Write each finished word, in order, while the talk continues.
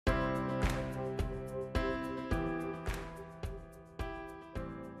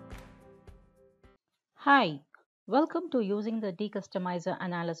Hi, welcome to using the Decustomizer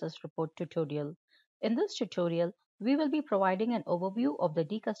Analysis report tutorial. In this tutorial, we will be providing an overview of the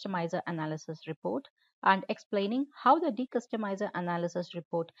Decustomizer Analysis report and explaining how the Decustomizer Analysis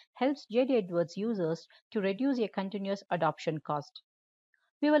report helps JD Edwards users to reduce their continuous adoption cost.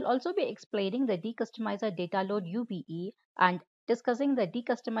 We will also be explaining the Decustomizer Data Load UBE and discussing the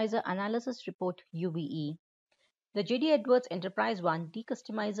Decustomizer Analysis report UBE. The JD Edwards Enterprise One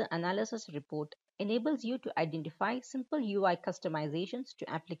Decustomizer Analysis report enables you to identify simple UI customizations to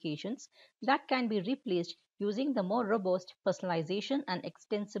applications that can be replaced using the more robust personalization and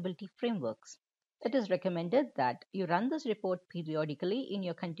extensibility frameworks. It is recommended that you run this report periodically in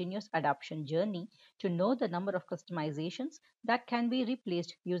your continuous adoption journey to know the number of customizations that can be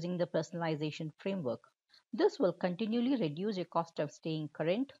replaced using the personalization framework. This will continually reduce your cost of staying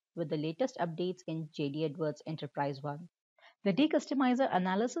current with the latest updates in JD Edwards Enterprise One. The Decustomizer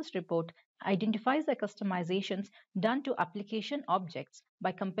Analysis report identifies the customizations done to application objects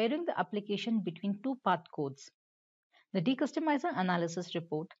by comparing the application between two path codes. The Decustomizer Analysis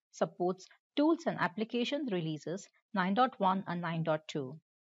report supports Tools and Applications releases 9.1 and 9.2.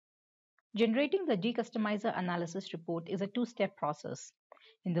 Generating the Decustomizer Analysis report is a two-step process.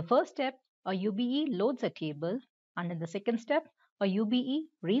 In the first step, a UBE loads a table, and in the second step, a UBE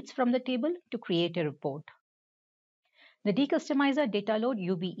reads from the table to create a report. The Decustomizer Data Load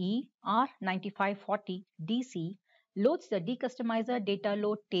UBE R9540 DC loads the Decustomizer Data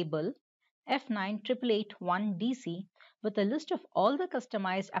Load table F9881 DC with a list of all the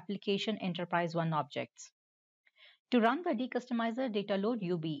customized application Enterprise One objects. To run the Decustomizer Data Load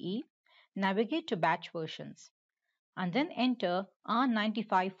UBE, navigate to Batch Versions and then enter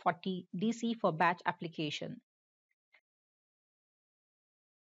R9540 DC for batch application.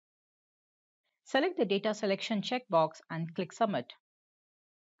 Select the Data Selection checkbox and click Submit.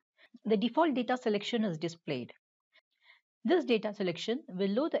 The default data selection is displayed. This data selection will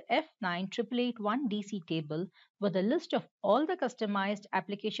load the F9881 DC table with a list of all the customized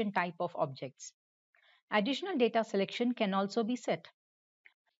application type of objects. Additional data selection can also be set.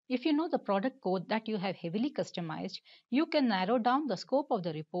 If you know the product code that you have heavily customized, you can narrow down the scope of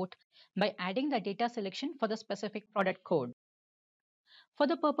the report by adding the data selection for the specific product code. For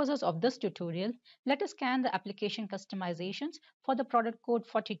the purposes of this tutorial, let us scan the application customizations for the product code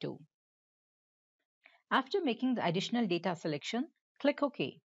 42. After making the additional data selection, click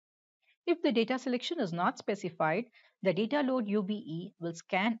OK. If the data selection is not specified, the Data Load UBE will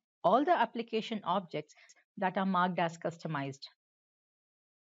scan all the application objects that are marked as customized.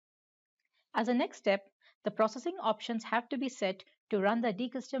 As a next step, the processing options have to be set to run the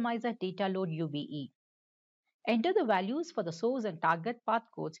Decustomizer Data Load UBE. Enter the values for the source and target path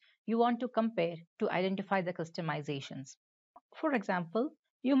codes you want to compare to identify the customizations. For example,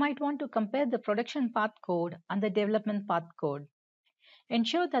 you might want to compare the production path code and the development path code.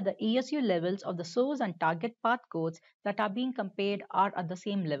 Ensure that the ESU levels of the source and target path codes that are being compared are at the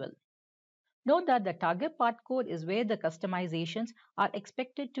same level. Note that the target path code is where the customizations are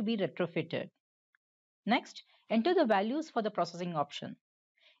expected to be retrofitted. Next, enter the values for the processing option.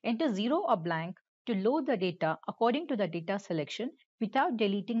 Enter 0 or blank to load the data according to the data selection without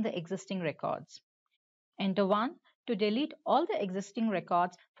deleting the existing records. Enter 1 to delete all the existing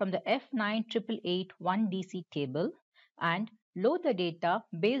records from the F9881 DC table and load the data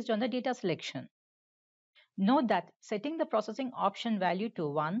based on the data selection. Note that setting the processing option value to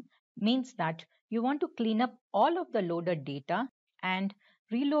 1 means that you want to clean up all of the loaded data and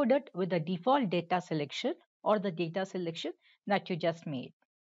reload it with the default data selection or the data selection that you just made.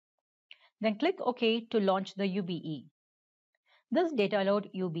 Then click OK to launch the UBE. This data load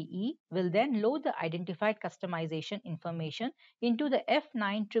UBE will then load the identified customization information into the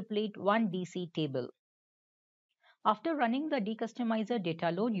F9881 DC table. After running the Decustomizer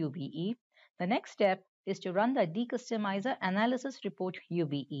Data Load UBE, the next step is to run the Decustomizer Analysis Report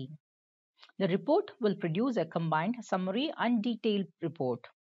UBE. The report will produce a combined summary and detailed report.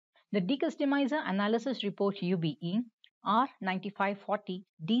 The Decustomizer Analysis Report UBE R9540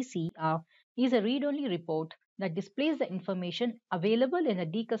 DC is a read-only report that displays the information available in a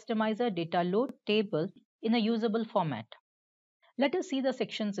Decustomizer Data Load table in a usable format. Let us see the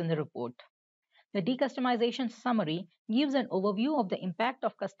sections in the report. The Decustomization Summary gives an overview of the impact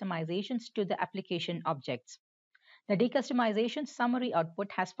of customizations to the application objects. The Decustomization Summary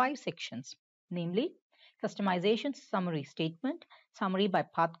output has 5 sections, namely Customization Summary Statement, Summary by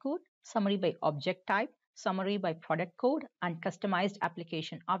Path Code, Summary by Object Type, Summary by Product Code, and Customized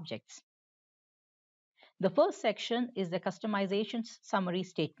Application Objects. The first section is the Customization Summary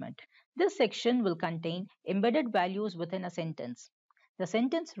Statement. This section will contain embedded values within a sentence. The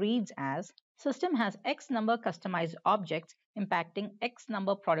sentence reads as, system has X number customized objects impacting X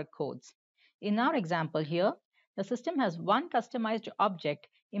number product codes. In our example here, the system has one customized object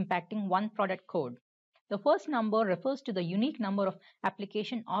impacting one product code. The first number refers to the unique number of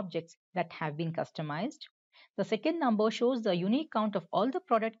application objects that have been customized. The second number shows the unique count of all the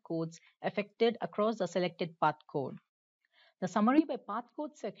product codes affected across the selected path code. The summary by path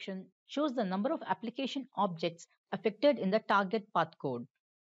code section shows the number of application objects affected in the target path code.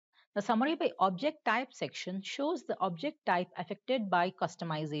 The summary by object type section shows the object type affected by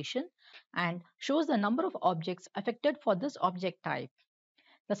customization and shows the number of objects affected for this object type.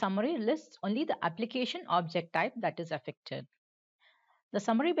 The summary lists only the application object type that is affected. The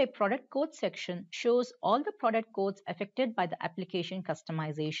summary by product code section shows all the product codes affected by the application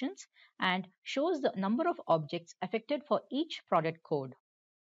customizations and shows the number of objects affected for each product code.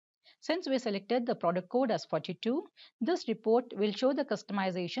 Since we selected the product code as 42, this report will show the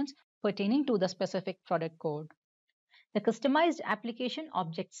customizations pertaining to the specific product code. The Customized Application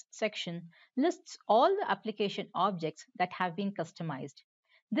Objects section lists all the application objects that have been customized.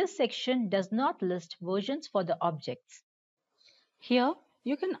 This section does not list versions for the objects. Here,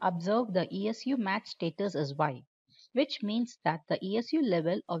 you can observe the ESU match status is Y, which means that the ESU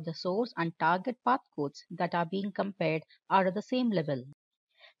level of the source and target path codes that are being compared are at the same level.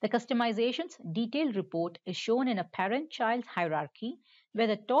 The customizations detailed report is shown in a parent-child hierarchy where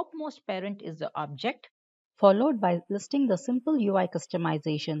the topmost parent is the object, followed by listing the simple UI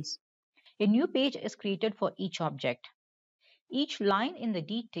customizations. A new page is created for each object. Each line in the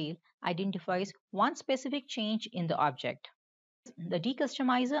detail identifies one specific change in the object. The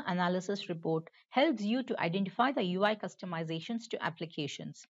Decustomizer Analysis report helps you to identify the UI customizations to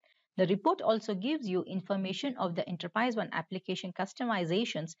applications. The report also gives you information of the Enterprise One application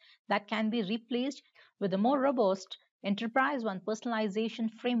customizations that can be replaced with the more robust Enterprise One personalization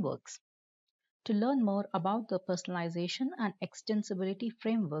frameworks. To learn more about the personalization and extensibility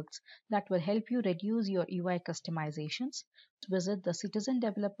frameworks that will help you reduce your UI customizations, visit the Citizen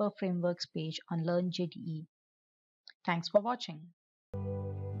Developer Frameworks page on Learn JDE. Thanks for watching.